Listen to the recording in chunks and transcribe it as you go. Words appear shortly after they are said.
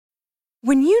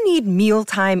When you need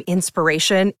mealtime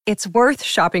inspiration, it's worth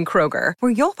shopping Kroger,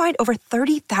 where you'll find over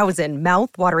 30,000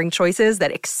 mouth-watering choices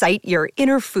that excite your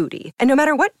inner foodie. And no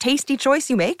matter what tasty choice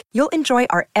you make, you'll enjoy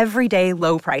our everyday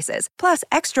low prices, plus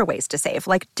extra ways to save,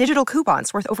 like digital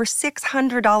coupons worth over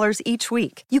 $600 each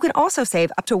week. You can also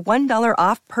save up to $1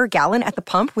 off per gallon at the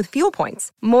pump with fuel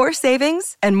points. More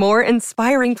savings and more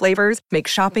inspiring flavors make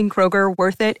shopping Kroger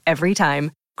worth it every time.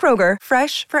 Kroger,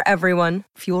 fresh for everyone.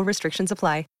 Fuel restrictions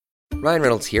apply. Ryan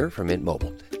Reynolds here from Mint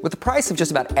Mobile. With the price of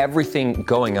just about everything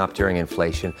going up during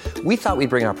inflation, we thought we'd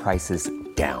bring our prices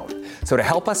down. So to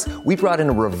help us, we brought in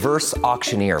a reverse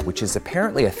auctioneer, which is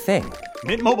apparently a thing.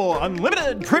 Mint Mobile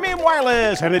Unlimited Premium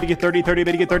Wireless. How to get 30, 30,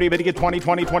 bit to get 30, bit to get 20,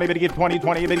 20, 20, bit to get 20,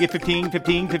 20, bit to get 15,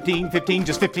 15, 15, 15,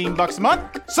 just $15 a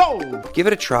month? Sold! Give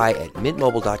it a try at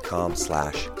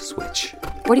mintmobile.com/switch.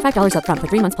 $45 up front for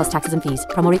 3 months plus taxes and fees.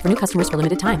 Promo rate for new customers for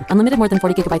limited time. Unlimited more than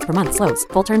 40 gigabytes per month. Slows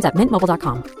full terms at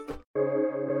mintmobile.com.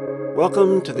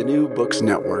 Welcome to the New Books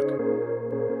Network.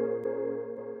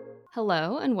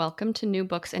 Hello, and welcome to New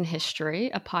Books in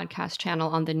History, a podcast channel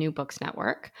on the New Books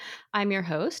Network. I'm your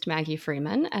host, Maggie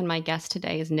Freeman, and my guest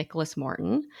today is Nicholas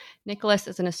Morton. Nicholas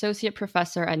is an associate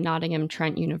professor at Nottingham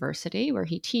Trent University, where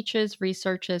he teaches,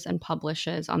 researches, and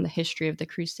publishes on the history of the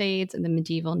Crusades in the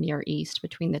medieval Near East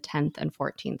between the 10th and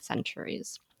 14th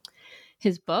centuries.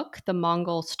 His book, The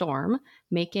Mongol Storm,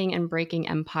 Making and Breaking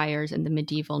Empires in the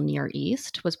Medieval Near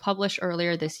East, was published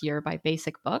earlier this year by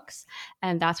Basic Books,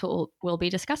 and that's what we'll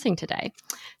be discussing today.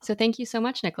 So thank you so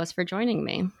much, Nicholas, for joining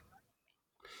me.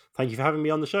 Thank you for having me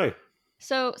on the show.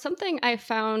 So something I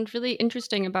found really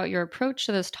interesting about your approach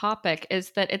to this topic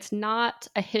is that it's not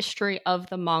a history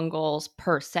of the Mongols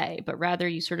per se, but rather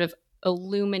you sort of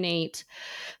illuminate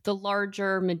the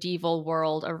larger medieval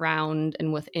world around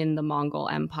and within the Mongol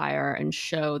Empire and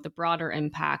show the broader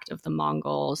impact of the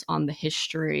Mongols on the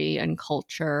history and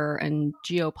culture and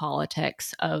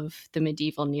geopolitics of the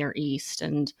medieval Near East,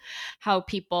 and how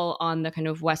people on the kind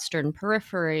of Western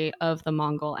periphery of the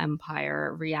Mongol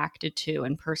Empire reacted to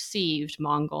and perceived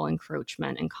Mongol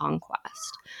encroachment and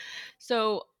conquest.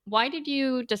 So why did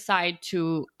you decide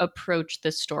to approach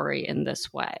this story in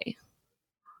this way?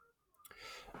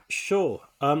 Sure.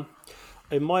 My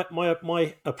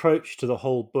approach to the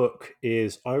whole book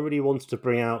is I really wanted to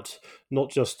bring out not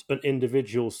just an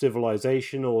individual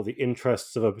civilization or the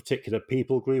interests of a particular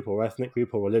people group or ethnic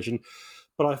group or religion,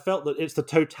 but I felt that it's the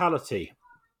totality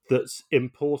that's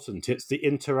important. It's the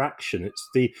interaction. It's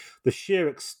the sheer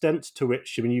extent to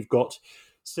which, I mean, you've got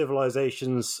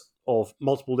civilizations of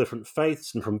multiple different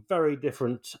faiths and from very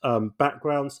different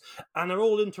backgrounds, and they're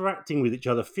all interacting with each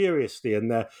other furiously, and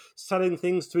they're selling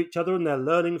things to each other, and they're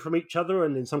learning from each other,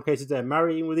 and in some cases they're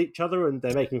marrying with each other, and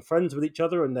they're making friends with each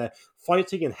other, and they're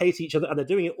fighting and hate each other, and they're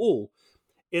doing it all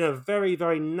in a very,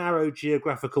 very narrow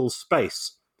geographical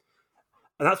space.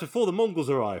 And that's before the Mongols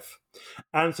arrive.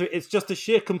 And so it's just the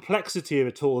sheer complexity of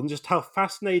it all and just how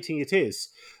fascinating it is,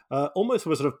 almost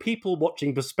from a sort of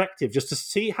people-watching perspective, just to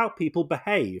see how people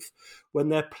behave when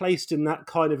they're placed in that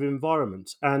kind of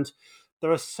environment. And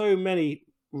there are so many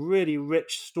really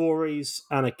rich stories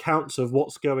and accounts of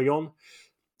what's going on.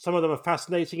 Some of them are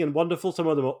fascinating and wonderful. Some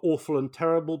of them are awful and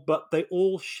terrible, but they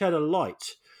all shed a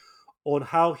light on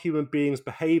how human beings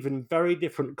behave in very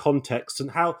different contexts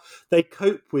and how they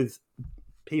cope with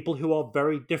people who are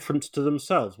very different to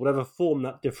themselves, whatever form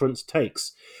that difference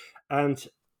takes. And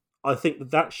I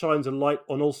think that shines a light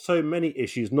on also many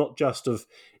issues, not just of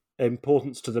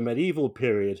importance to the medieval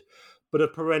period, but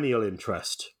of perennial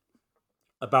interest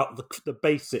about the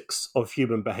basics of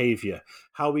human behavior,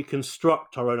 how we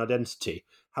construct our own identity,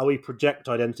 how we project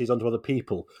identities onto other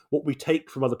people, what we take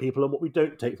from other people and what we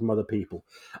don't take from other people,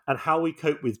 and how we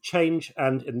cope with change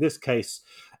and, in this case,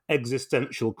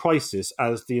 existential crisis,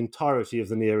 as the entirety of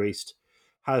the Near East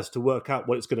has to work out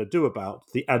what it's going to do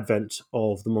about the advent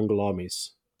of the Mongol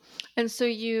armies. And so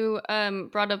you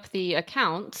brought up the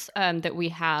accounts that we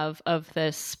have of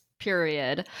this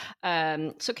period.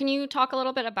 So can you talk a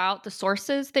little bit about the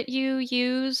sources that you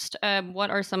used? What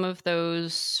are some of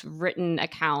those written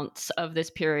accounts of this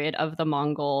period of the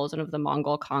Mongols and of the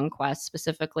Mongol conquest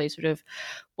specifically? Sort of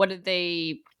what did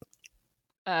they,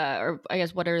 or I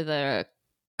guess what are the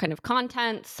kind of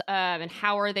contents and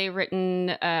how are they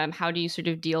written? How do you sort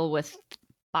of deal with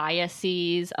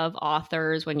biases of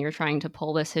authors when you're trying to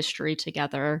pull this history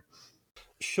together?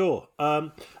 Sure.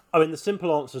 I mean, the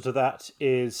simple answer to that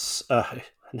is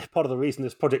part of the reason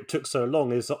this project took so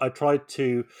long is that I tried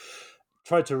to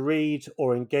read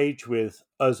or engage with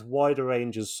as wide a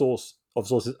range of sources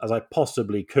as I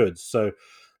possibly could. So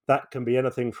that can be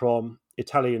anything from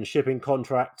Italian shipping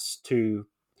contracts to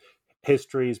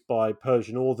histories by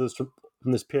Persian authors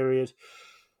from this period.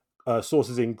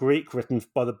 Sources in Greek written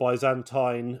by the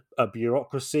Byzantine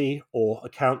bureaucracy, or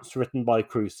accounts written by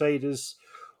crusaders,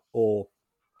 or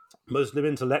Muslim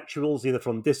intellectuals, either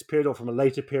from this period or from a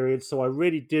later period. So I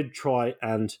really did try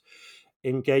and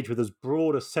engage with as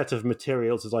broad a set of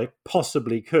materials as I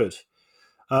possibly could.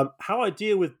 How I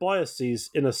deal with biases,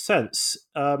 in a sense,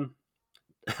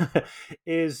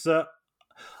 is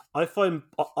I find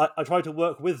I try to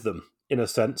work with them, in a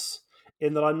sense,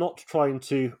 in that I'm not trying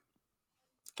to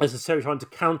necessarily trying to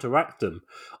counteract them.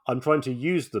 I'm trying to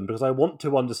use them because I want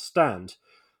to understand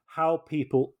how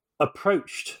people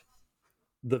approached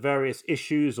the various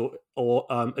issues or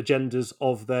agendas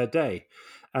of their day.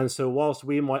 And so whilst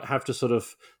we might have to sort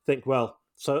of think, well,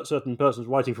 certain persons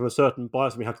writing from a certain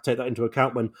bias, and we have to take that into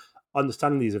account when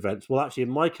understanding these events. Well, actually, in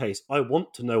my case, I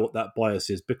want to know what that bias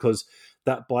is, because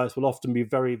that bias will often be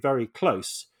very, very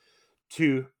close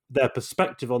to their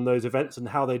perspective on those events and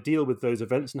how they deal with those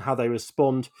events and how they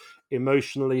respond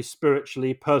emotionally,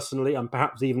 spiritually, personally, and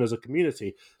perhaps even as a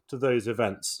community to those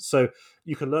events. So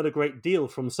you can learn a great deal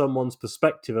from someone's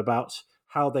perspective about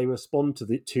how they respond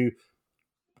to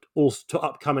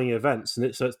upcoming events,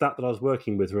 and so it's that I was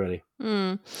working with, really.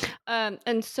 And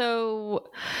so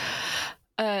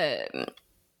the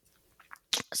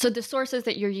sources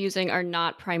that you're using are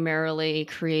not primarily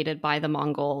created by the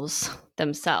Mongols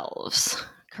themselves,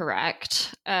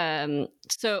 correct? Can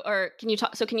you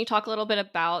talk a little bit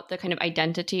about the kind of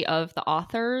identity of the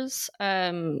authors,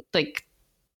 like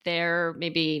their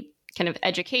maybe kind of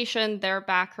education, their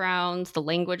backgrounds, the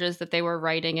languages that they were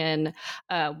writing in,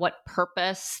 what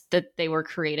purpose that they were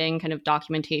creating kind of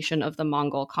documentation of the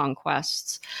Mongol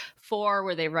conquests for?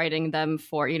 Were they writing them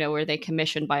for, were they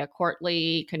commissioned by a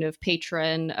courtly kind of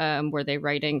patron? Were they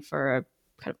writing for a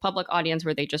kind of public audience?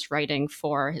 Were they just writing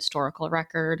for historical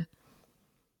record?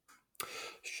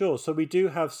 Sure. So we do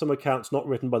have some accounts not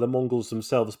written by the Mongols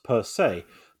themselves per se,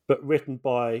 but written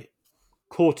by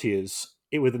courtiers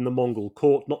within the Mongol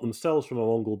court, not themselves from a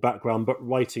Mongol background, but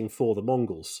writing for the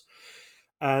Mongols.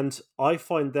 And I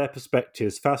find their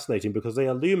perspectives fascinating because they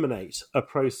illuminate a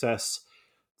process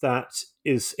that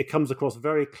it comes across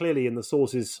very clearly in the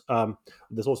sources. The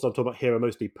sources I'm talking about here are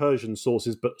mostly Persian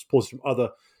sources, but sources from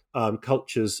other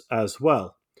cultures as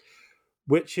well,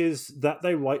 which is that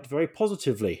they write very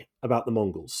positively about the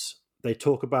Mongols. They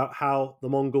talk about how the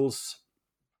Mongols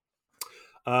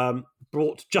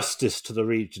brought justice to the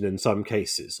region in some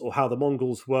cases, or how the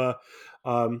Mongols were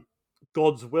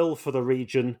God's will for the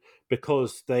region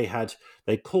because they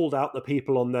called out the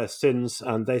people on their sins,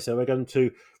 and they said, we're going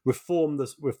to reform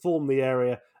the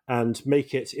area and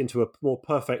make it into a more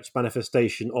perfect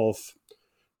manifestation of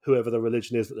whoever the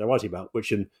religion is that they're writing about, which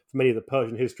for many of the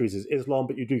Persian histories is Islam,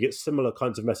 but you do get similar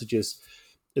kinds of messages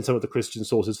in some of the Christian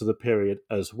sources for the period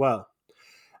as well.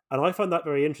 And I find that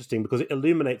very interesting because it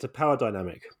illuminates a power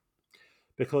dynamic.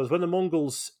 Because when the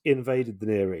Mongols invaded the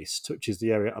Near East, which is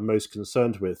the area I'm most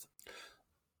concerned with,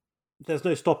 there's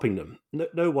no stopping them.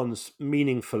 No one's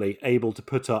meaningfully able to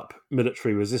put up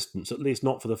military resistance, at least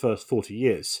not for the first 40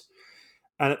 years.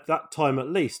 And at that time, at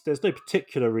least, there's no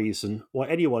particular reason why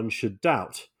anyone should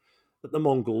doubt that the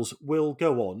Mongols will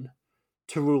go on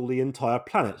to rule the entire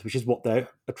planet, which is what they're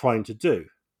trying to do.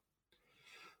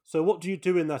 So what do you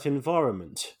do in that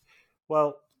environment?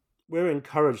 Well, we're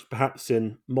encouraged perhaps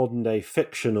in modern-day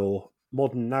fiction or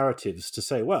modern narratives to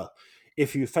say, well,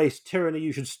 if you face tyranny,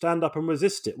 you should stand up and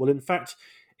resist it. Well, in fact,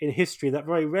 in history, that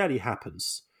very rarely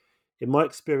happens. In my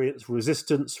experience,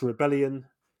 resistance, rebellion,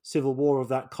 civil war of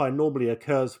that kind normally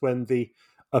occurs when the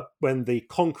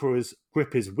conqueror's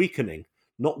grip is weakening,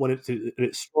 not when it's at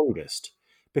its strongest,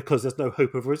 because there's no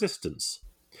hope of resistance.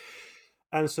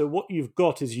 And so what you've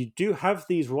got is you do have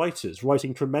these writers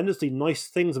writing tremendously nice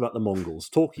things about the Mongols,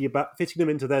 talking about fitting them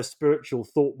into their spiritual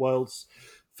thought worlds,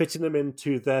 fitting them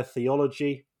into their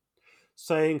theology,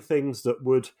 saying things that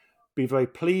would be very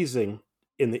pleasing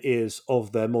in the ears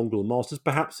of their Mongol masters,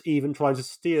 perhaps even trying to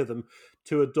steer them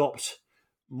to adopt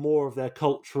more of their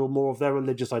cultural, more of their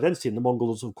religious identity. And the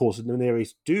Mongols, of course, in the Near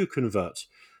East do convert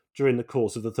during the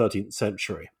course of the 13th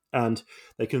century. And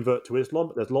they convert to Islam,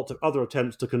 but there's lots of other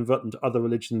attempts to convert them to other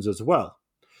religions as well.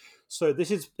 So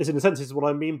this in a sense, is what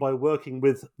I mean by working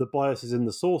with the biases in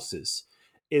the sources,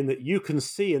 in that you can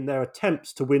see in their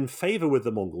attempts to win favour with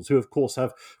the Mongols, who of course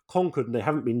have conquered, and they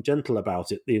haven't been gentle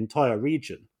about it, the entire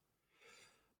region.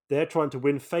 They're trying to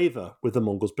win favour with the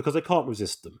Mongols because they can't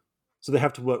resist them. So they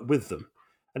have to work with them.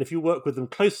 And if you work with them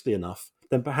closely enough,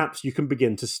 then perhaps you can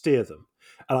begin to steer them.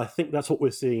 And I think that's what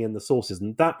we're seeing in the sources,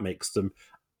 and that makes them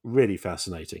really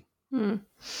fascinating. Hmm.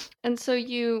 And so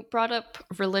you brought up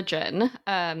religion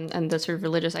and the sort of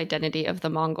religious identity of the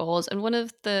Mongols. And one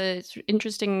of the sort of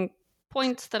interesting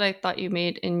points that I thought you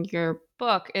made in your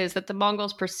book is that the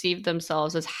Mongols perceived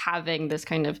themselves as having this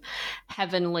kind of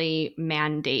heavenly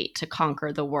mandate to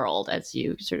conquer the world, as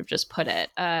you sort of just put it.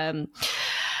 And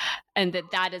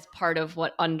that is part of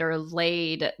what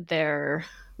underlaid their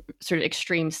sort of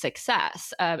extreme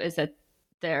success, is that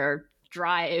their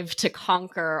drive to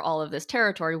conquer all of this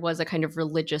territory was a kind of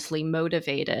religiously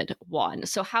motivated one.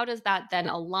 So how does that then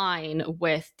align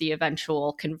with the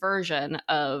eventual conversion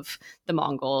of the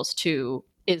Mongols to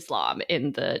Islam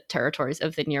in the territories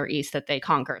of the Near East that they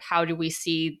conquered? How do we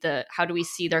see their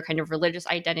kind of religious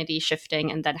identity shifting,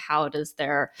 and then how does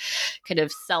their kind of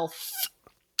self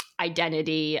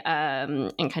identity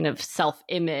and kind of self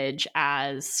image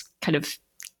as kind of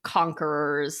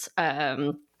conquerors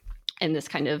in this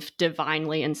kind of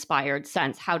divinely inspired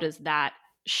sense, how does that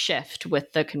shift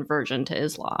with the conversion to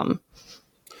Islam?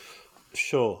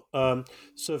 Sure.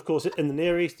 So, of course, in the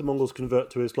Near East, the Mongols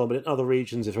convert to Islam, but in other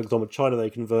regions, for example, China,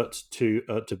 they convert to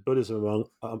Buddhism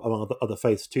among other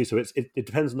faiths too. So it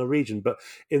depends on the region. But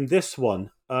in this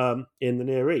one, in the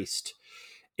Near East,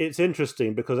 it's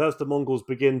interesting because as the Mongols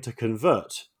begin to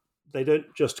convert, they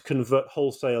don't just convert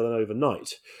wholesale and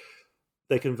overnight.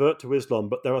 They convert to Islam,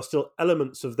 but there are still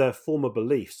elements of their former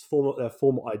beliefs, their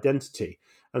former identity.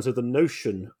 And so the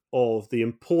notion of the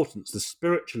importance, the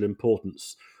spiritual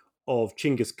importance of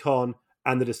Chinggis Khan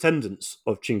and the descendants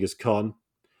of Chinggis Khan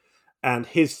and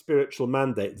his spiritual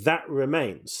mandate, that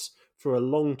remains for a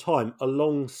long time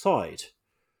alongside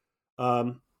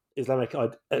Islamic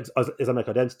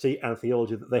identity and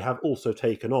theology that they have also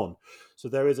taken on. So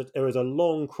there is a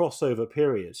long crossover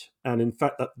period. And in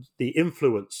fact, the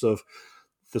influence of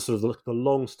the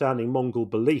long-standing Mongol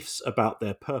beliefs about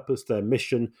their purpose, their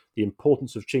mission, the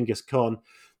importance of Chinggis Khan,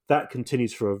 that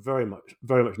continues for a very much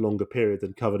longer period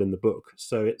than covered in the book.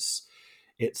 So it's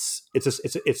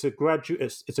a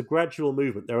gradual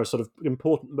movement. There are sort of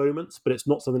important moments, but it's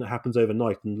not something that happens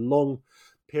overnight. And long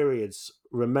periods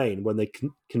remain when they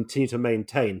continue to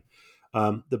maintain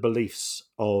the beliefs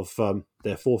of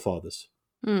their forefathers.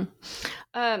 And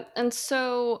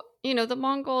so, the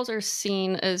Mongols are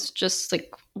seen as just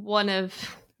like one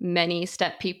of many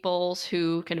steppe peoples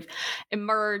who kind of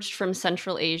emerged from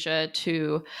Central Asia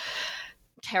to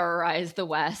terrorize the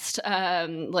West,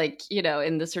 in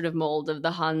the sort of mold of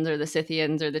the Huns or the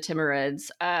Scythians or the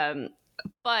Timurids.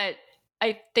 But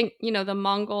I think, the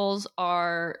Mongols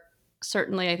are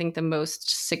certainly, I think, the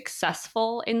most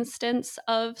successful instance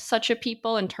of such a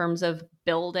people in terms of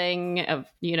building,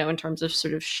 in terms of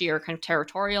sort of sheer kind of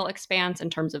territorial expanse, in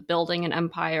terms of building an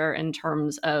empire, in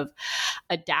terms of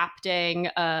adapting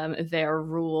their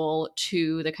rule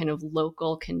to the kind of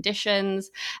local conditions.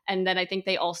 And then I think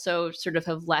they also sort of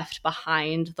have left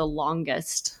behind the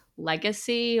longest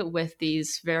legacy with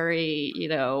these very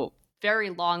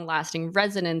long-lasting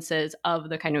resonances of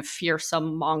the kind of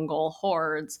fearsome Mongol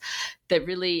hordes that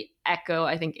really echo,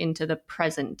 I think, into the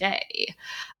present day.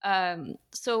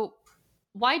 So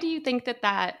why do you think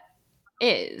that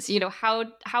is?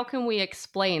 How can we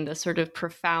explain the sort of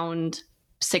profound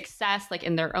success, like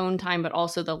in their own time, but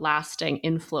also the lasting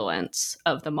influence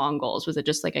of the Mongols? Was it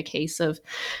just like a case of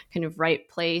kind of right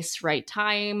place, right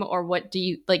time? Or what do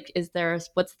you like?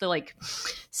 What's the like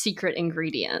secret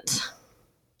ingredient?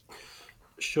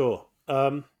 Sure.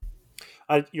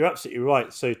 You're absolutely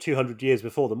right. So 200 years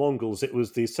before the Mongols, it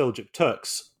was the Seljuk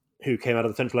Turks who came out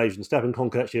of the Central Asian steppe and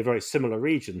conquered actually a very similar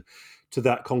region to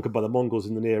that conquered by the Mongols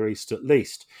in the Near East at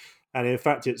least. And in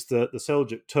fact, it's the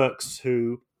Seljuk Turks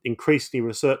who increasingly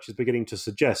research is beginning to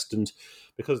suggest, and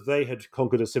because they had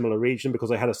conquered a similar region,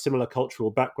 because they had a similar cultural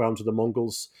background to the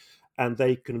Mongols, and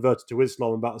they converted to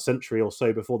Islam about a century or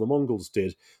so before the Mongols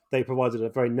did, they provided a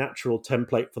very natural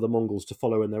template for the Mongols to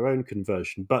follow in their own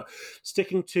conversion. But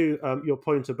sticking to your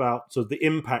point about sort of the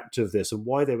impact of this and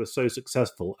why they were so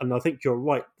successful, and I think you're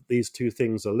right that these two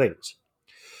things are linked.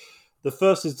 The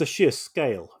first is the sheer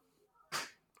scale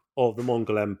of the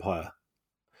Mongol Empire.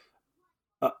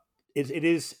 It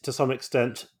is, to some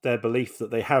extent, their belief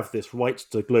that they have this right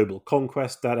to global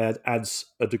conquest that adds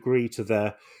a degree to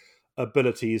their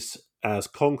abilities as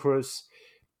conquerors.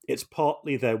 It's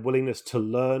partly their willingness to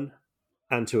learn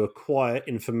and to acquire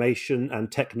information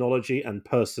and technology and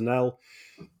personnel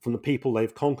from the people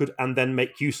they've conquered and then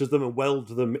make use of them and weld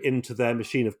them into their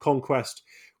machine of conquest,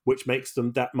 which makes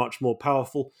them that much more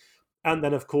powerful. And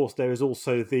then, of course, there is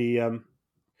also the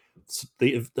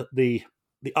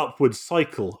upward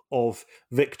cycle of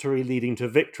victory leading to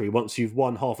victory. Once you've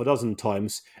won half a dozen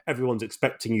times, everyone's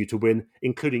expecting you to win,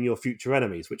 including your future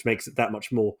enemies, which makes it that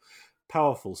much more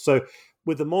powerful. So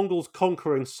with the Mongols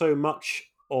conquering so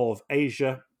much of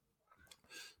Asia,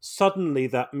 suddenly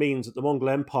that means that the Mongol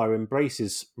Empire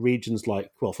embraces regions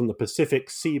like, well, from the Pacific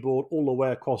seaboard all the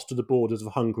way across to the borders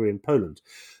of Hungary and Poland.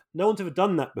 No one's ever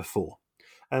done that before.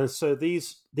 And so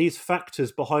these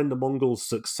factors behind the Mongols'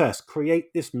 success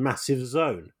create this massive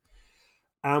zone.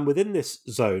 And within this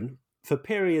zone, for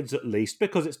periods at least,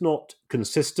 because it's not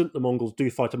consistent, the Mongols do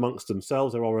fight amongst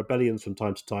themselves, there are rebellions from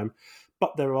time to time,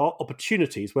 but there are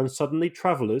opportunities when suddenly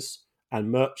travellers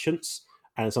and merchants,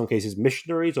 and in some cases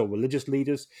missionaries or religious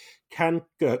leaders, can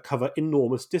cover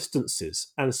enormous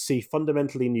distances and see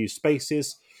fundamentally new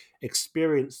spaces,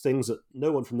 experience things that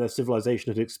no one from their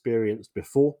civilization had experienced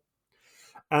before.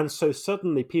 And so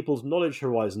suddenly people's knowledge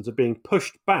horizons are being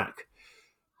pushed back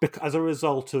as a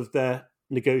result of their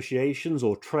negotiations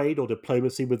or trade or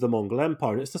diplomacy with the Mongol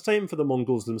Empire. And it's the same for the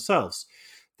Mongols themselves.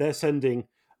 They're sending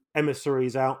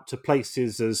emissaries out to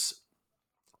places as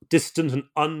distant and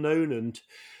unknown and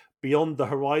beyond the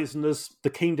horizon as the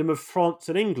Kingdom of France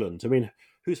and England. I mean,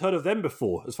 who's heard of them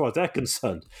before, as far as they're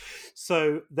concerned?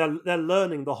 So they're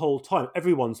learning the whole time.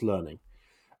 Everyone's learning.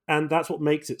 And that's what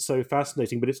makes it so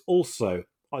fascinating. But it's also,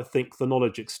 I think, the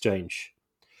knowledge exchange.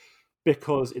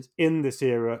 Because it's in this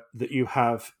era that you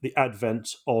have the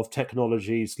advent of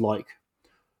technologies like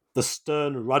the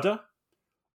stern rudder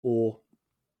or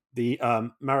the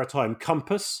maritime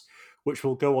compass, which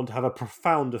will go on to have a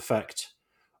profound effect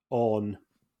on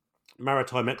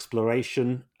maritime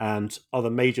exploration and other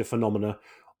major phenomena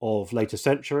of later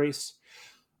centuries.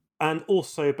 And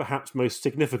also, perhaps most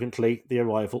significantly, the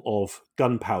arrival of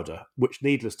gunpowder, which,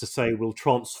 needless to say, will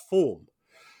transform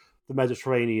the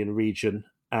Mediterranean region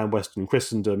and Western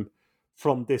Christendom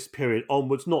from this period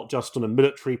onwards, not just on a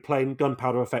military plane.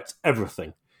 Gunpowder affects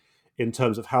everything in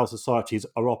terms of how societies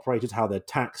are operated, how they're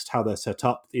taxed, how they're set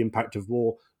up, the impact of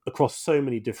war across so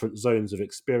many different zones of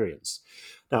experience.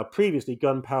 Now, previously,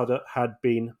 gunpowder had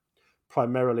been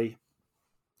primarily,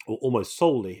 or almost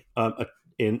solely, a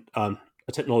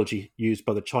technology used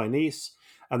by the Chinese,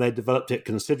 and they developed it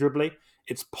considerably.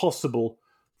 It's possible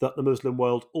that the Muslim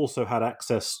world also had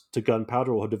access to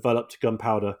gunpowder or had developed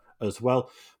gunpowder as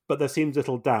well. But there seems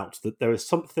little doubt that there is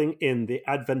something in the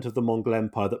advent of the Mongol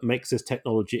Empire that makes this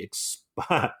technology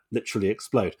literally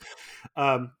explode.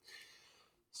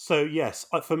 So yes,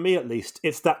 for me at least,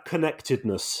 it's that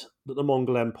connectedness that the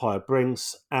Mongol Empire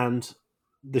brings and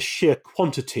the sheer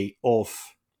quantity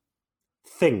of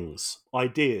things,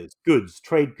 ideas, goods,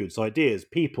 trade goods, ideas,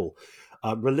 people,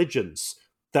 religions,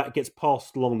 that gets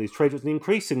passed along these trade routes. And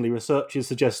increasingly, research is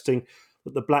suggesting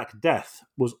that the Black Death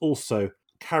was also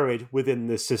carried within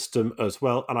this system as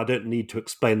well. And I don't need to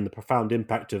explain the profound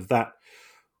impact of that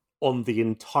on the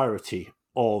entirety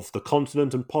of the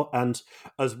continent and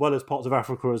as well as parts of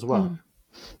Africa as well.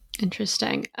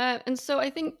 Interesting. And so I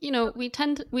think,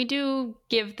 we do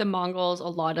give the Mongols a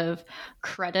lot of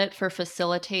credit for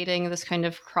facilitating this kind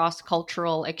of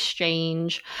cross-cultural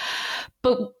exchange.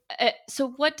 But so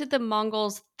what did the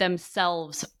Mongols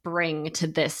themselves bring to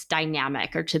this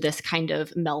dynamic or to this kind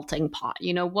of melting pot?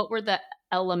 What were the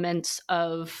elements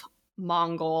of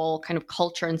Mongol kind of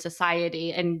culture and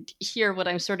society? And here, what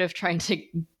I'm sort of trying to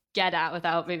get at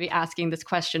without maybe asking this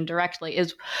question directly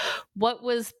is, what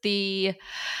was the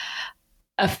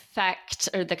effect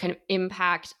or the kind of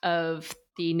impact of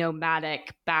the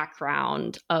nomadic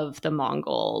background of the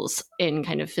Mongols in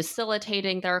kind of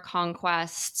facilitating their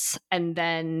conquests? And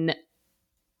then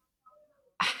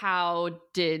how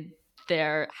did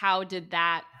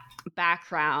that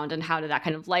background and how did that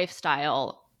kind of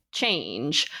lifestyle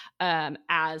change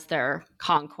as their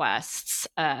conquests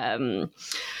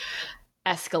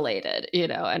escalated,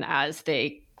 and as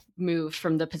they moved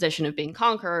from the position of being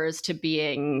conquerors to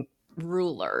being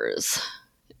rulers?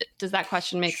 Does that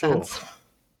question make sense?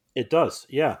 It does,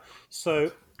 yeah.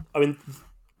 So,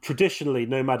 traditionally,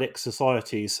 nomadic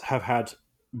societies have had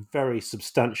very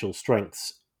substantial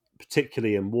strengths,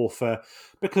 particularly in warfare,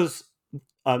 because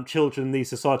children in these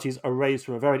societies are raised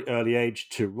from a very early age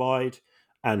to ride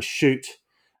and shoot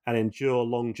and endure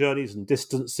long journeys and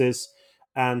distances.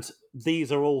 And these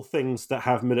are all things that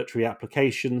have military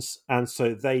applications, and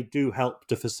so they do help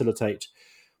to facilitate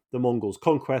the Mongols'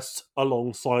 conquests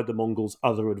alongside the Mongols'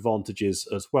 other advantages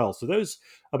as well. So those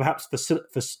are perhaps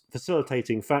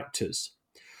facilitating factors.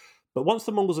 But once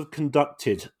the Mongols have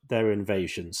conducted their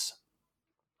invasions,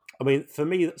 for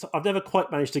me, I've never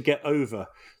quite managed to get over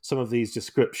some of these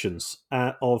descriptions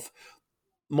of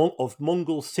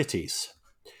Mongol cities.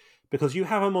 Because you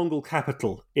have a Mongol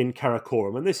capital in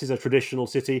Karakorum, and this is a traditional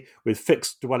city with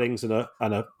fixed dwellings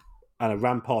and and a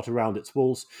rampart around its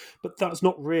walls. But that's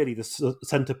not really the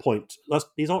center point.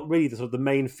 These aren't really the sort of the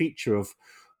main feature of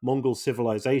Mongol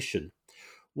civilization.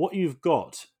 What you've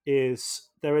got is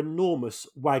they're enormous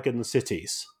wagon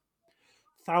cities,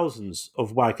 thousands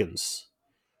of wagons,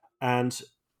 and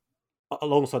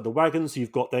alongside the wagons,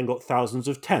 you've then got thousands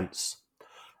of tents,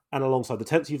 and alongside the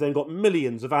tents, you've then got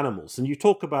millions of animals. And you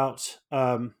talk about,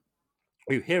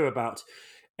 you hear about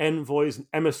envoys and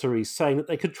emissaries saying that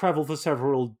they could travel for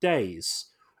several days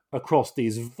across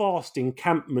these vast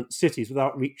encampment cities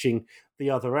without reaching the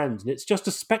other end. And it's just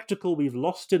a spectacle we've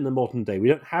lost in the modern day. We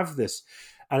don't have this.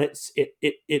 And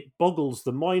it boggles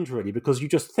the mind, really, because you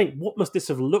just think, what must this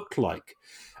have looked like?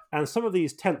 And some of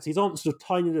these tents, these aren't sort of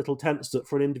tiny little tents that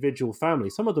for an individual family.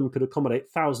 Some of them could accommodate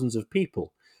thousands of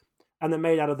people. And they're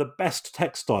made out of the best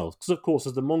textiles. Because, of course,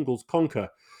 as the Mongols conquer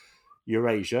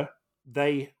Eurasia,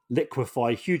 they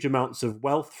liquefy huge amounts of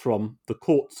wealth from the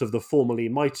courts of the formerly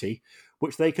mighty,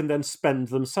 which they can then spend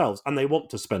themselves, and they want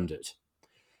to spend it.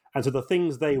 And so the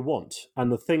things they want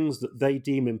and the things that they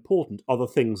deem important are the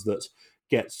things that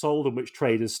get sold, and which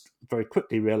traders very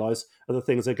quickly realize are the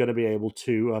things they're going to be able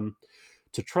to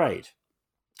trade.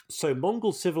 So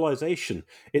Mongol civilization,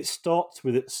 it starts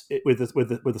with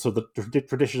the sort of the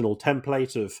traditional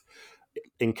template of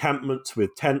encampments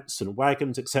with tents and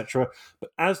wagons, etc. But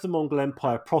as the Mongol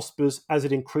Empire prospers, as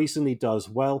it increasingly does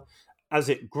well, as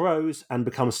it grows and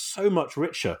becomes so much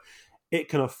richer, it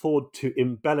can afford to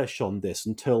embellish on this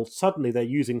until suddenly they're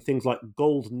using things like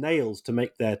gold nails to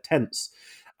make their tents,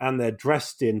 and they're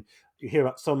dressed in, you hear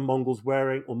about some Mongols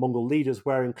wearing, or Mongol leaders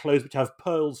wearing clothes which have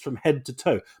pearls from head to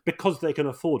toe, because they can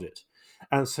afford it.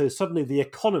 And so suddenly the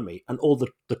economy and all the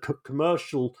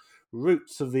commercial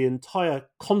routes of the entire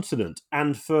continent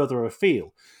and further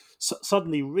afield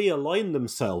suddenly realign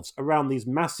themselves around these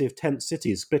massive tent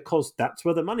cities, because that's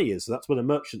where the money is, that's where the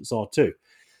merchants are too.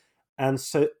 And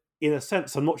so, in a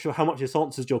sense, I'm not sure how much this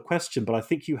answers your question, but I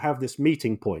think you have this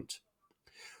meeting point.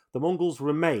 The Mongols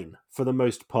remain, for the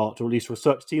most part, or at least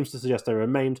research seems to suggest they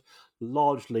remained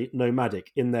largely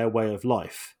nomadic in their way of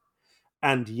life.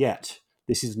 And yet,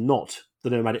 this is not the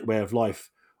nomadic way of life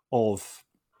of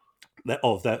their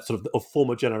sort of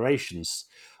former generations.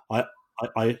 I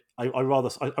rather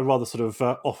sort of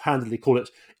offhandedly call it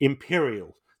the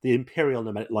imperial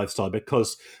nomadic lifestyle,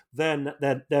 because then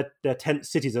their tent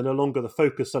cities are no longer the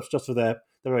focus just for their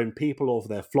own people or for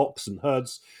their flocks and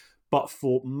herds, but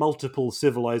for multiple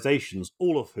civilizations,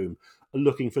 all of whom are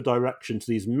looking for direction to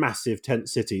these massive tent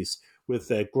cities with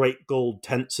their great gold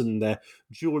tents and their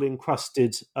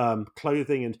jewel-encrusted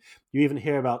clothing. And you even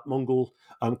hear about Mongol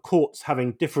courts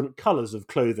having different colors of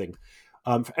clothing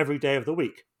for every day of the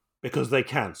week, because they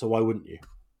can, so why wouldn't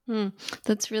you?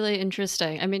 That's really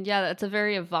interesting. I mean, yeah, that's a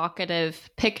very evocative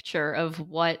picture of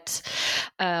what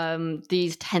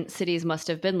these tent cities must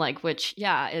have been like, which,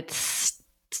 yeah, it's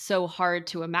so hard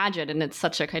to imagine. And it's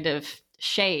such a kind of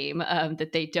shame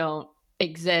that they don't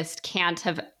exist, can't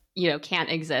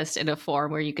exist in a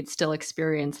form where you could still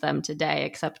experience them today,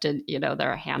 except in, there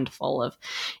are a handful of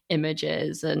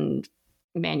images and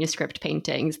manuscript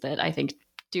paintings that I think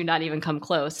do not even come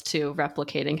close to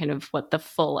replicating kind of what the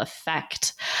full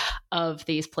effect of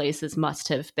these places must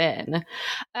have been.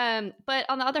 But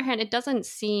on the other hand, it doesn't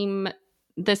seem,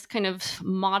 this kind of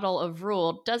model of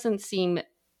rule doesn't seem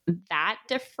that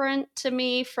different to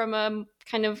me from a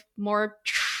kind of more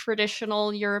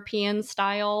traditional European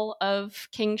style of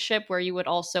kingship, where you would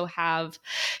also have,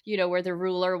 where the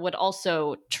ruler would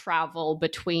also travel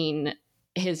between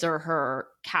his or her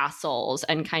castles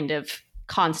and kind of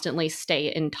constantly stay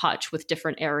in touch with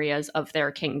different areas of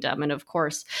their kingdom. And of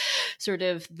course, sort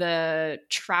of the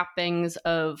trappings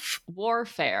of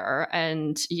warfare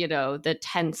and, the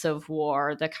tents of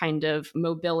war, the kind of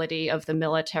mobility of the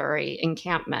military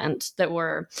encampment that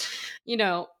we're,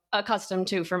 accustomed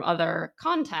to from other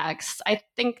contexts. I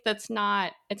think it's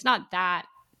not that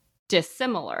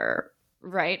dissimilar,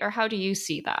 right? Or how do you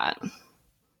see that?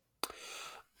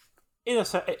 In a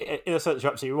sense, you're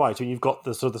absolutely right. I mean, you've got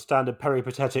the sort of the standard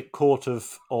peripatetic court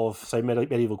of say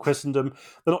medieval Christendom.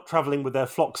 They're not travelling with their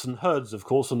flocks and herds, of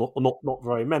course, or not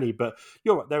very many. But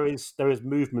you're right. There is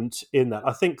movement in that.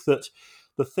 I think that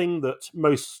the thing that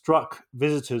most struck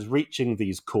visitors reaching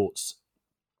these courts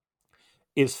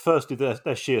is firstly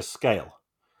their sheer scale.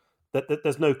 That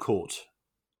there's no court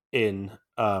in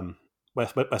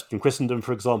Western Christendom,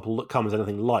 for example, that comes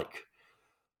anything like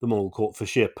the Mongol court for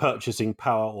sheer purchasing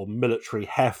power or military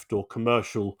heft or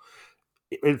commercial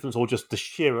influence, or just the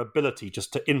sheer ability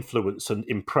just to influence and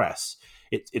impress.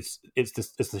 It's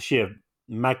the sheer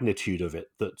magnitude of it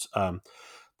that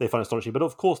they find astonishing. But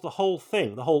of course, the whole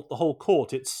thing, the whole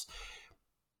court, it's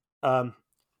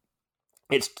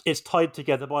it's tied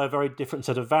together by a very different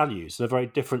set of values and a very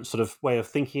different sort of way of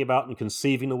thinking about and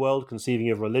conceiving the world, conceiving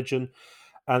of religion.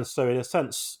 And so, in a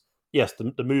sense, yes,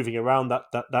 the moving around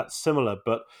that's similar,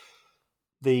 but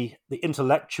the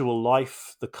intellectual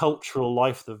life, the cultural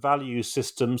life, the value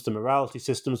systems, the morality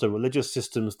systems, the religious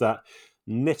systems that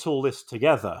knit all this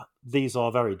together, these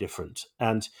are very different.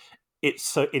 And it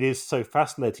is so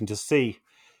fascinating to see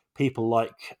people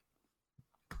like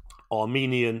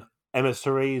Armenian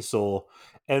emissaries or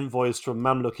envoys from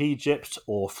Mamluk Egypt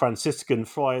or Franciscan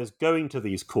friars going to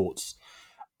these courts,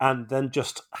 and then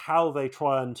just how they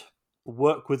try and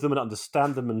work with them and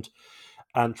understand them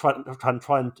and try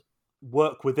and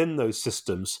work within those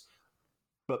systems,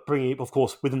 but bringing it, of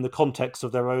course, within the context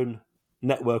of their own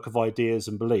network of ideas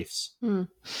and beliefs. And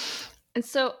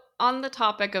so on the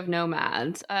topic of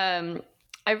nomads,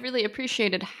 I really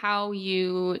appreciated how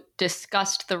you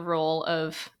discussed the role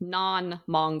of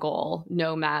non-Mongol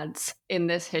nomads in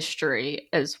this history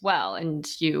as well. And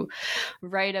you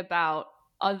write about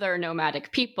other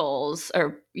nomadic peoples,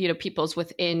 or peoples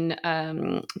within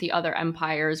the other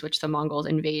empires which the Mongols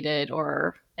invaded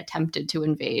or attempted to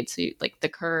invade. So like the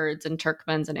Kurds and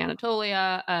Turkmens in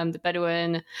Anatolia, the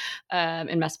Bedouin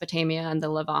in Mesopotamia, and the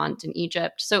Levant in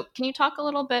Egypt. So can you talk a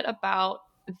little bit about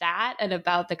that and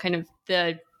about the kind of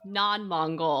the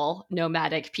non-Mongol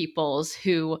nomadic peoples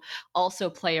who also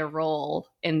play a role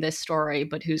in this story,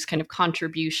 but whose kind of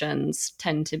contributions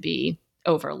tend to be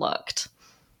overlooked?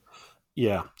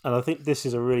 Yeah, and I think this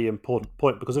is a really important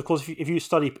point because, of course, if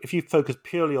you focus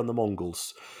purely on the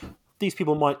Mongols, these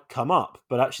people might come up,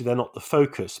 but actually they're not the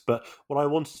focus. But what I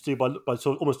wanted to do by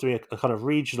sort of almost doing a kind of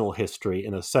regional history,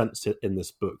 in a sense, in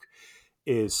this book,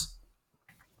 is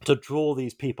to draw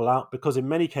these people out, because in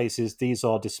many cases these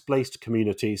are displaced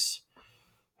communities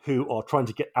who are trying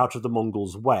to get out of the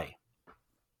Mongols' way.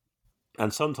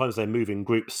 And sometimes they move in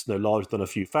groups no larger than a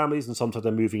few families, and sometimes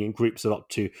they're moving in groups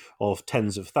of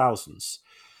tens of thousands.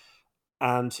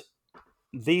 And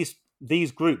these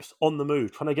groups on the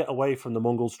move, trying to get away from the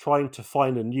Mongols, trying to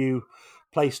find a new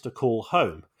place to call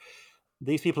home,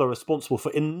 these people are responsible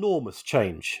for enormous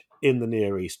change in the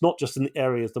Near East, not just in the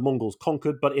areas the Mongols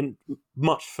conquered, but in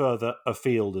much further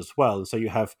afield as well. And so you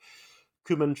have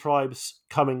Cuman tribes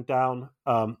coming down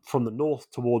from the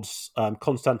north towards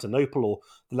Constantinople, or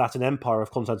the Latin Empire of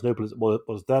Constantinople as it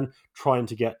was then, trying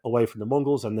to get away from the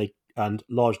Mongols, and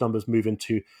large numbers move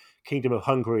into Kingdom of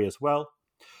Hungary as well.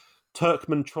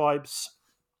 Turkmen tribes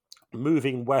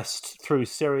moving west through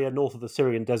Syria, north of the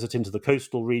Syrian desert, into the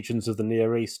coastal regions of the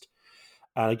Near East.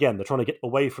 And again, they're trying to get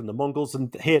away from the Mongols,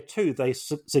 and here too they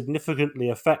significantly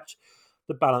affect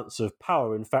the balance of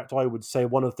power. In fact, I would say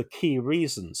one of the key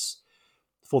reasons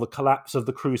for the collapse of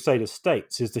the Crusader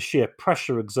states is the sheer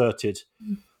pressure exerted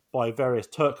by various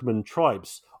Turkmen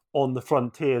tribes on the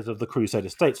frontiers of the Crusader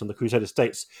states. And the Crusader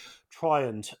states try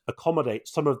and accommodate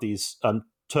some of these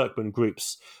Turkmen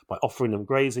groups by offering them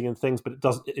grazing and things, but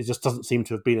it just doesn't seem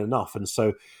to have been enough. And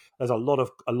so there's a lot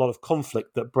of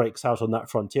conflict that breaks out on that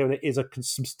frontier, and it is a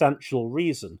substantial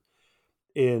reason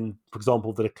in, for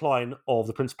example, the decline of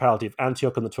the Principality of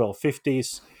Antioch in the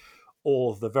 1250s,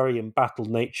 or the very embattled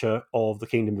nature of the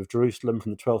Kingdom of Jerusalem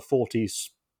from the 1240s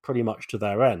pretty much to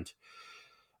their end.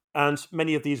 And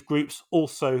many of these groups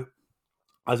also,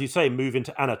 as you say, move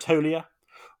into Anatolia,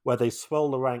 where they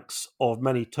swell the ranks of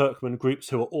many Turkmen groups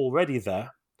who are already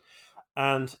there,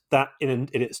 and that in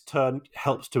its turn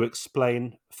helps to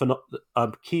explain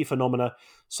key phenomena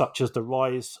such as the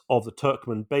rise of the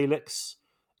Turkmen Beyliks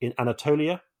in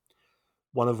Anatolia,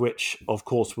 one of which, of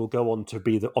course, will go on to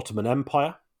be the Ottoman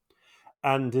Empire,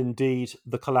 and indeed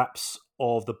the collapse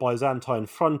of the Byzantine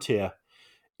frontier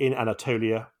in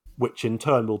Anatolia, which in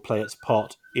turn will play its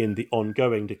part in the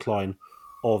ongoing decline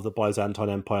of the Byzantine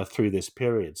Empire through this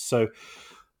period. So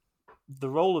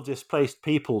the role of displaced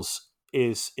peoples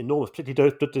is enormous,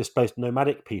 particularly displaced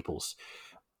nomadic peoples.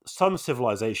 Some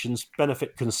civilizations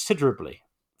benefit considerably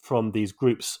from these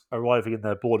groups arriving in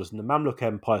their borders, and the Mamluk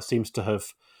Empire seems to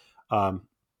have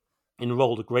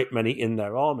enrolled a great many in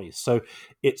their armies. So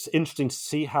it's interesting to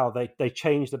see how they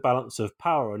change the balance of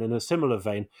power. And in a similar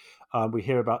vein, we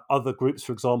hear about other groups,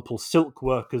 for example, silk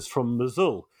workers from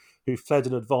Mosul, who fled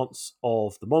in advance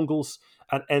of the Mongols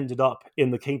and ended up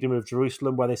in the Kingdom of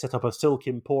Jerusalem, where they set up a silk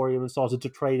emporium and started to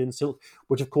trade in silk,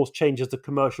 which of course changes the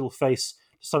commercial face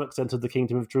to some extent of the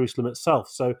Kingdom of Jerusalem itself.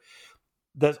 So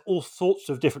there's all sorts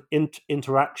of different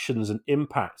interactions and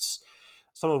impacts,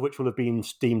 some of which will have been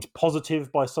deemed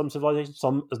positive by some civilizations,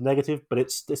 some as negative, but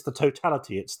it's the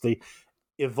totality, it's the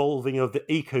evolving of the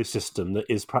ecosystem that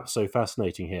is perhaps so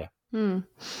fascinating here.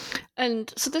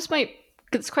 And so this might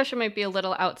This question might be a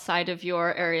little outside of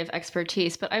your area of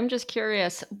expertise, but I'm just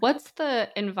curious, what's the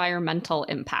environmental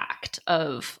impact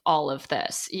of all of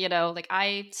this? Like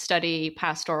I study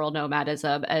pastoral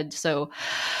nomadism, and so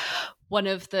one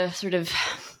of the sort of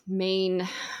main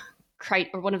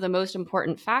or one of the most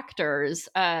important factors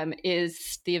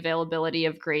is the availability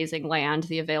of grazing land,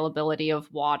 the availability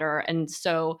of water. And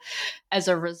so as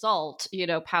a result,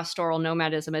 pastoral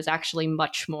nomadism is actually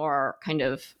much more kind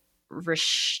of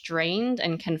restrained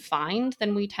and confined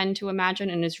than we tend to imagine,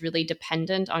 and is really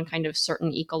dependent on kind of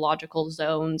certain ecological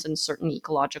zones and certain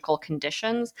ecological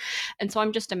conditions. And so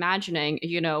I'm just imagining,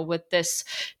 with this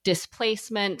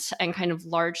displacement and kind of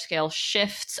large scale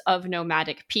shifts of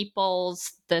nomadic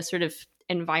peoples, the sort of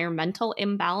environmental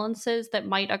imbalances that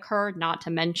might occur, not to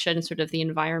mention sort of the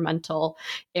environmental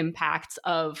impacts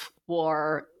of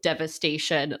war,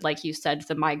 devastation, like you said,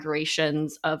 the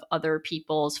migrations of other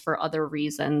peoples for other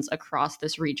reasons across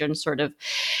this region sort of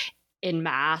in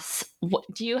mass.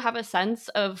 Do you have a sense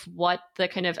of what the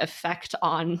kind of effect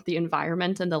on the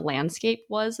environment and the landscape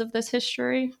was of this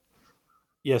history?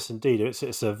 Yes, indeed.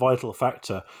 It's a vital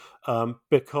factor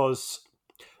because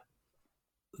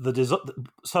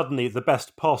suddenly the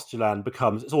best pasture land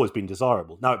it's always been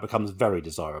desirable. Now it becomes very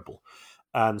desirable.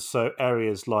 And so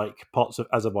areas like parts of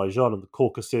Azerbaijan and the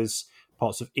Caucasus,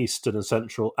 parts of eastern and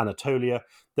central Anatolia,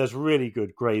 there's really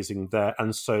good grazing there.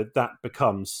 And so that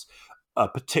becomes a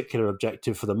particular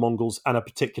objective for the Mongols and a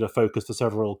particular focus for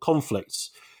several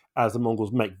conflicts, as the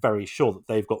Mongols make very sure that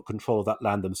they've got control of that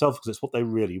land themselves, because it's what they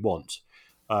really want.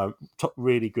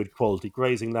 Really good quality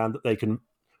grazing land that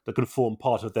can form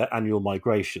part of their annual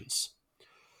migrations.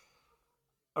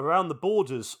 Around the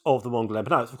borders of the Mongol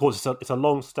Empire, now, of course, it's a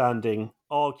long-standing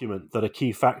argument that a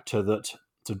key factor that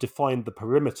to define the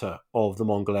perimeter of the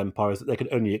Mongol Empire is that they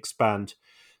could only expand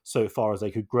so far as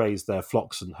they could graze their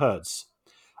flocks and herds.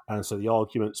 And so the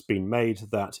argument's been made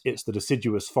that it's the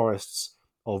deciduous forests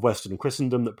of Western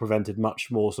Christendom that prevented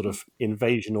much more sort of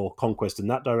invasion or conquest in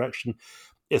that direction.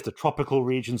 It's the tropical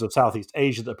regions of Southeast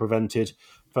Asia that prevented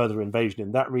further invasion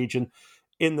in that region.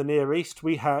 In the Near East,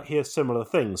 we hear similar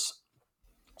things.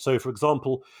 So, for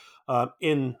example,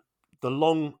 in the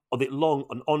long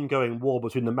and ongoing war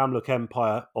between the Mamluk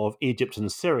Empire of Egypt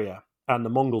and Syria and the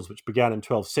Mongols, which began in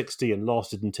 1260 and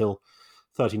lasted until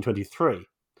 1323,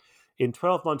 in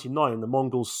 1299, the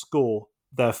Mongols score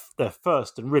their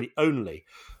first and really only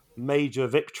major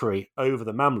victory over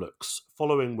the Mamluks,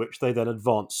 following which they then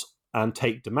advance and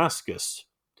take Damascus.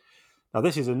 Now,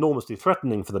 this is enormously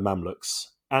threatening for the Mamluks,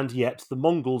 and yet the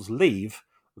Mongols leave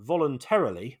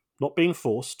voluntarily, not being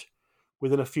forced,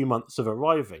 within a few months of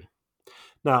arriving.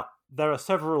 Now, there are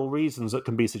several reasons that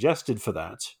can be suggested for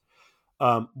that.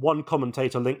 One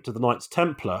commentator linked to the Knights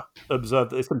Templar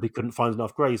observed that they simply couldn't find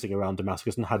enough grazing around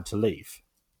Damascus and had to leave.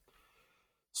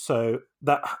 So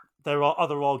that there are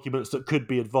other arguments that could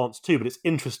be advanced too, but it's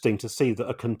interesting to see that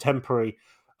a contemporary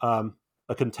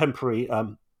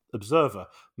observer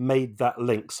made that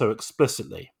link so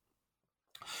explicitly.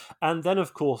 And then,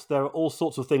 of course, there are all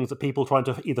sorts of things that people trying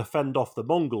to either fend off the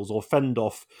Mongols or fend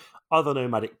off other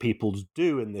nomadic peoples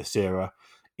do in this era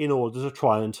in order to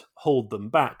try and hold them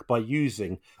back by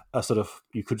using a sort of,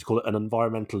 you could call it an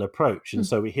environmental approach. And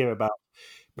so we hear about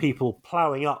people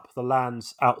ploughing up the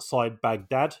lands outside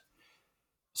Baghdad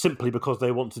simply because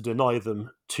they want to deny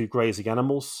them to grazing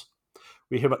animals.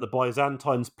 We hear about the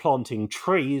Byzantines planting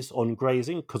trees on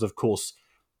grazing because, of course,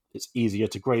 it's easier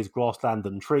to graze grassland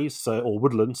than trees or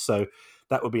woodlands, so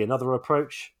that would be another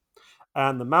approach.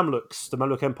 And the Mamluks, the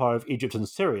Mamluk Empire of Egypt and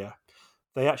Syria,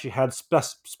 they actually had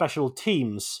special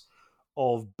teams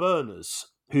of burners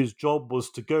whose job was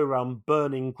to go around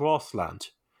burning grassland.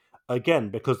 Again,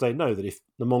 because they know that if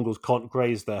the Mongols can't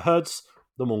graze their herds,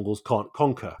 the Mongols can't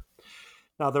conquer.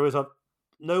 Now,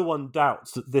 no one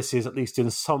doubts that this is, at least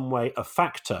in some way, a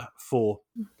factor for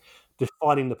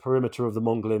defining the perimeter of the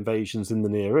Mongol invasions in the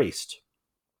Near East.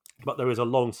 But there is a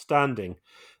long-standing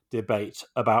debate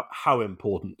about how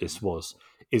important this was.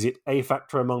 Is it a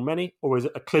factor among many, or is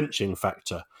it a clinching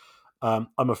factor? I'm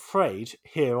afraid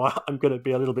here I'm going to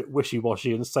be a little bit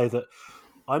wishy-washy and say that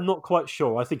I'm not quite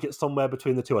sure. I think it's somewhere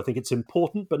between the two. I think it's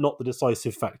important, but not the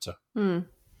decisive factor.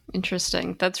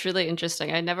 Interesting. That's really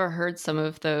interesting. I never heard some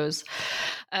of those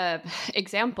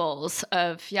examples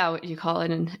of, what you call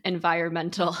an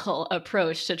environmental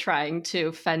approach to trying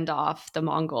to fend off the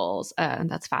Mongols.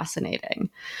 That's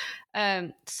fascinating.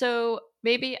 So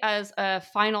maybe as a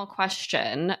final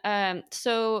question,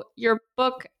 so your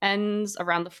book ends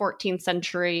around the 14th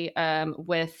century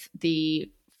with the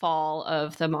fall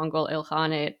of the Mongol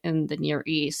Ilkhanate in the Near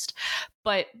East.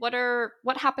 But what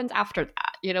happens after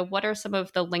that? What are some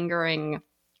of the lingering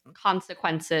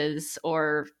consequences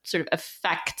or sort of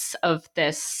effects of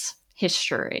this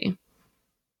history?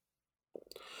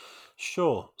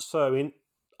 Sure. So,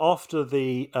 after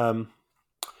the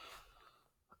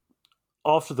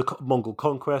Mongol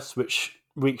conquests, which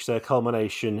reached their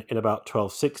culmination in about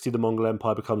 1260, the Mongol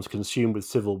Empire becomes consumed with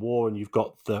civil war, and you've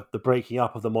got the breaking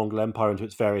up of the Mongol Empire into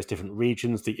its various different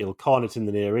regions: the Ilkhanate in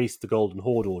the Near East, the Golden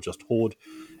Horde, or just Horde,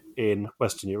 in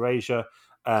Western Eurasia,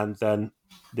 and then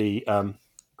the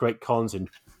Great Khans in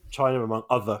China, among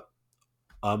other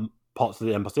parts of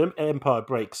the empire. So the empire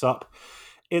breaks up.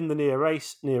 In the Near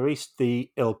East, the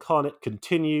Ilkhanate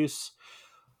continues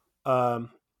for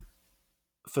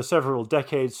several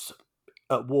decades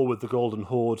at war with the Golden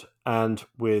Horde and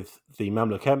with the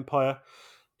Mamluk Empire.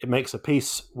 It makes a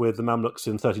peace with the Mamluks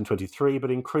in 1323,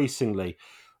 but increasingly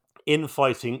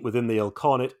infighting within the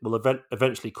Ilkhanate will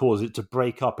eventually cause it to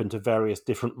break up into various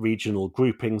different regional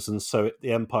groupings, and so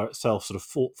the empire itself sort of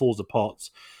falls apart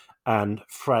and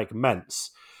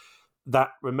fragments.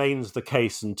 That remains the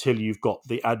case until you've got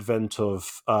the advent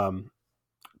of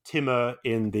Timur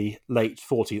in the late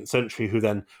 14th century, who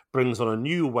then brings on a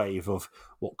new wave of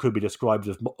what could be described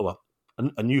as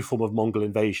a new form of Mongol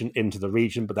invasion into the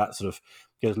region, but that sort of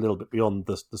goes a little bit beyond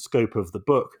the scope of the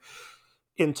book.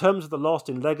 In terms of the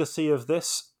lasting legacy of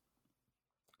this,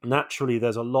 naturally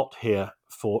there's a lot here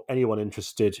for anyone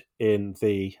interested in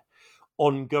the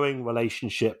ongoing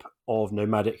relationship of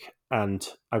nomadic and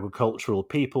agricultural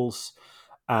peoples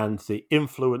and the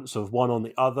influence of one on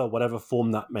the other, whatever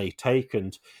form that may take,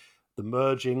 and the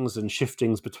mergings and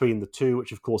shiftings between the two,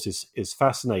 which of course is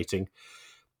fascinating.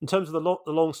 In terms of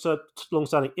the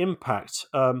long-standing impact,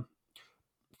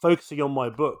 focusing on my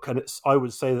book, and I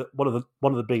would say that one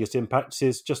of the biggest impacts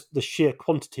is just the sheer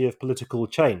quantity of political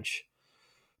change.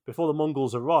 Before the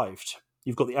Mongols arrived,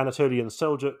 you've got the Anatolian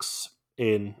Seljuks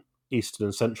in eastern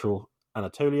and central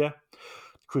Anatolia,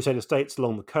 Crusader states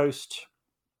along the coast,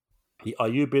 the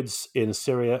Ayyubids in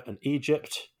Syria and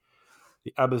Egypt,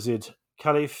 the Abbasid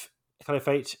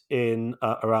Caliphate in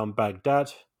around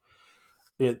Baghdad.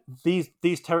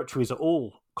 These territories are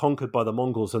all conquered by the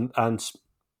Mongols, and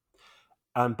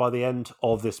by the end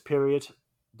of this period,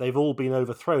 they've all been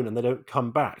overthrown and they don't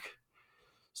come back.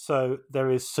 So there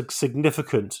is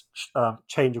significant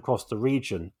change across the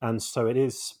region, and so it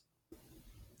is.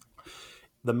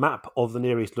 The map of the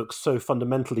Near East looks so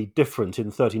fundamentally different in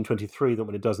 1323 than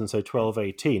when it does in, say,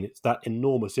 1218. It's that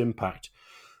enormous impact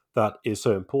that is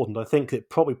so important. I think that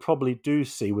probably do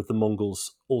see with the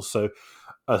Mongols also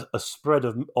a spread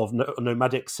of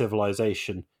nomadic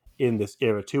civilization in this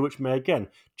era too, which may again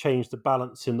change the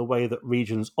balance in the way that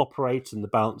regions operate and the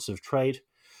balance of trade,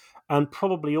 and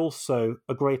probably also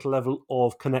a greater level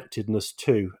of connectedness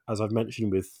too, as I've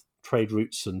mentioned, with trade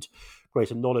routes and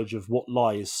greater knowledge of what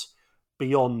lies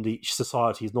beyond each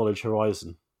society's knowledge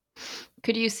horizon.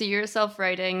 Could you see yourself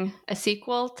writing a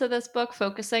sequel to this book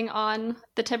focusing on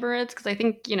the Timurids? Because I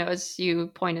think, as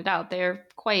you pointed out, they're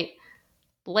quite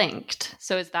linked.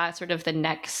 So is that sort of the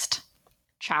next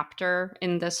chapter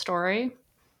in this story?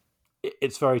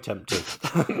 It's very tempting.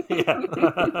 Yeah.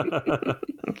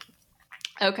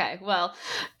 Okay, well,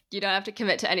 you don't have to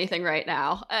commit to anything right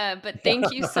now. But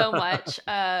thank you so much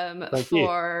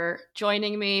for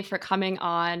joining me, for coming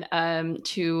on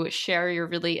to share your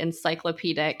really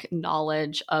encyclopedic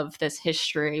knowledge of this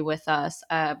history with us.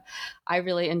 I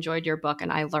really enjoyed your book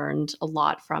and I learned a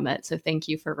lot from it. So thank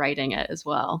you for writing it as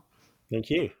well. Thank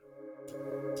you.